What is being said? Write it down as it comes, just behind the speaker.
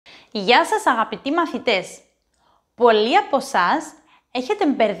Γεια σας αγαπητοί μαθητές! Πολλοί από εσάς έχετε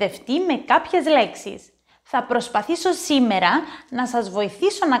μπερδευτεί με κάποιες λέξεις. Θα προσπαθήσω σήμερα να σας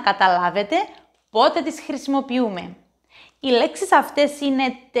βοηθήσω να καταλάβετε πότε τις χρησιμοποιούμε. Οι λέξεις αυτές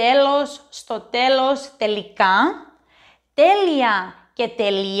είναι τέλος, στο τέλος, τελικά, τέλεια και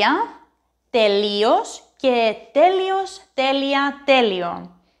τελεία, τελείως και τέλειος, τέλεια,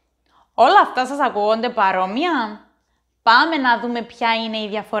 τέλειο. Όλα αυτά σας ακούγονται παρόμοια? Πάμε να δούμε ποια είναι η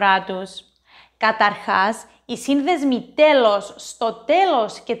διαφορά τους. Καταρχάς, οι σύνδεσμοι τέλος, στο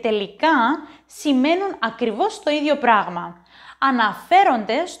τέλος και τελικά σημαίνουν ακριβώς το ίδιο πράγμα.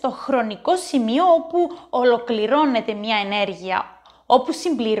 Αναφέρονται στο χρονικό σημείο όπου ολοκληρώνεται μια ενέργεια, όπου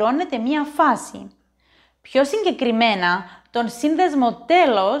συμπληρώνεται μια φάση. Πιο συγκεκριμένα, τον σύνδεσμο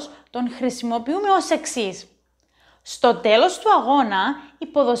τέλος τον χρησιμοποιούμε ως εξής. Στο τέλος του αγώνα, οι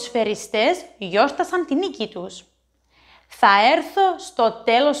ποδοσφαιριστές γιόρτασαν τη νίκη τους. Θα έρθω στο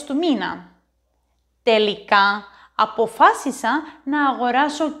τέλος του μήνα. Τελικά, αποφάσισα να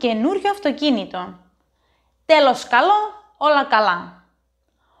αγοράσω καινούριο αυτοκίνητο. Τέλος καλό, όλα καλά.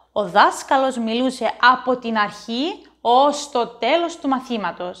 Ο δάσκαλος μιλούσε από την αρχή ως το τέλος του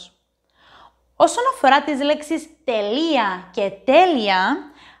μαθήματος. Όσον αφορά τις λέξεις τελεία και τέλεια,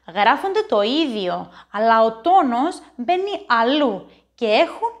 γράφονται το ίδιο, αλλά ο τόνος μπαίνει αλλού και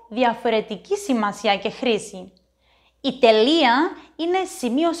έχουν διαφορετική σημασία και χρήση. Η τελεία είναι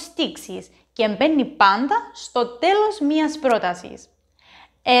σημείο στίξης και μπαίνει πάντα στο τέλος μιας πρότασης.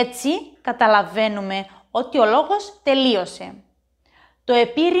 Έτσι καταλαβαίνουμε ότι ο λόγος τελείωσε. Το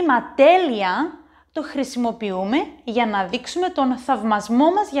επίρρημα τέλεια το χρησιμοποιούμε για να δείξουμε τον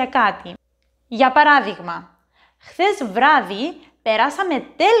θαυμασμό μας για κάτι. Για παράδειγμα, χθες βράδυ περάσαμε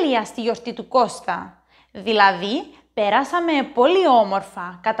τέλεια στη γιορτή του Κώστα. Δηλαδή, περάσαμε πολύ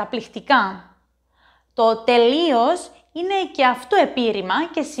όμορφα, καταπληκτικά. Το τελείως είναι και αυτό επίρρημα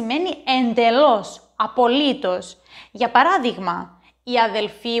και σημαίνει εντελώς, απολύτως. Για παράδειγμα, η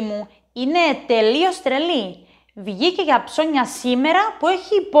αδελφή μου είναι τελείως τρελή. Βγήκε για ψώνια σήμερα που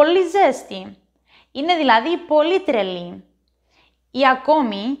έχει πολύ ζέστη. Είναι δηλαδή πολύ τρελή. Ή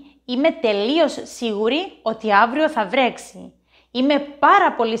ακόμη, είμαι τελείως σίγουρη ότι αύριο θα βρέξει. Είμαι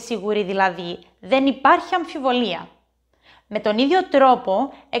πάρα πολύ σίγουρη δηλαδή, δεν υπάρχει αμφιβολία. Με τον ίδιο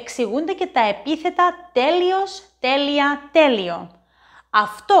τρόπο εξηγούνται και τα επίθετα τέλειος, τέλεια, τέλειο.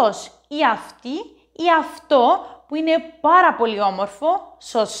 Αυτός ή αυτή ή αυτό που είναι πάρα πολύ όμορφο,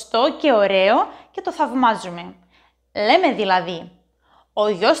 σωστό και ωραίο και το θαυμάζουμε. Λέμε δηλαδή, ο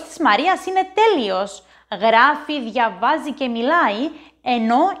γιος της Μαρίας είναι τέλειος, γράφει, διαβάζει και μιλάει,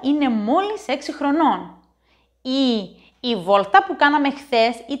 ενώ είναι μόλις 6 χρονών. Ή η βόλτα που κάναμε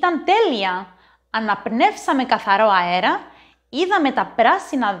χθες ήταν τέλεια, αναπνεύσαμε καθαρό αέρα, είδαμε τα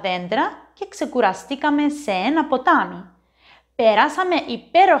πράσινα δέντρα και ξεκουραστήκαμε σε ένα ποτάμι. Περάσαμε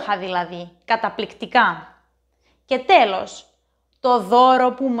υπέροχα δηλαδή, καταπληκτικά. Και τέλος, το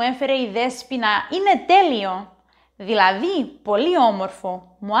δώρο που μου έφερε η Δέσποινα είναι τέλειο. Δηλαδή, πολύ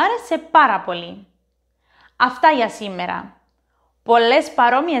όμορφο, μου άρεσε πάρα πολύ. Αυτά για σήμερα. Πολλές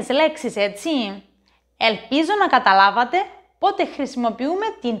παρόμοιες λέξεις, έτσι. Ελπίζω να καταλάβατε πότε χρησιμοποιούμε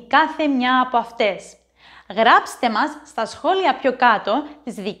την κάθε μια από αυτές. Γράψτε μας στα σχόλια πιο κάτω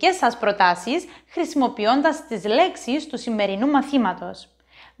τις δικές σας προτάσεις χρησιμοποιώντας τις λέξεις του σημερινού μαθήματος.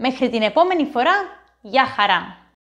 Μέχρι την επόμενη φορά, γεια χαρά!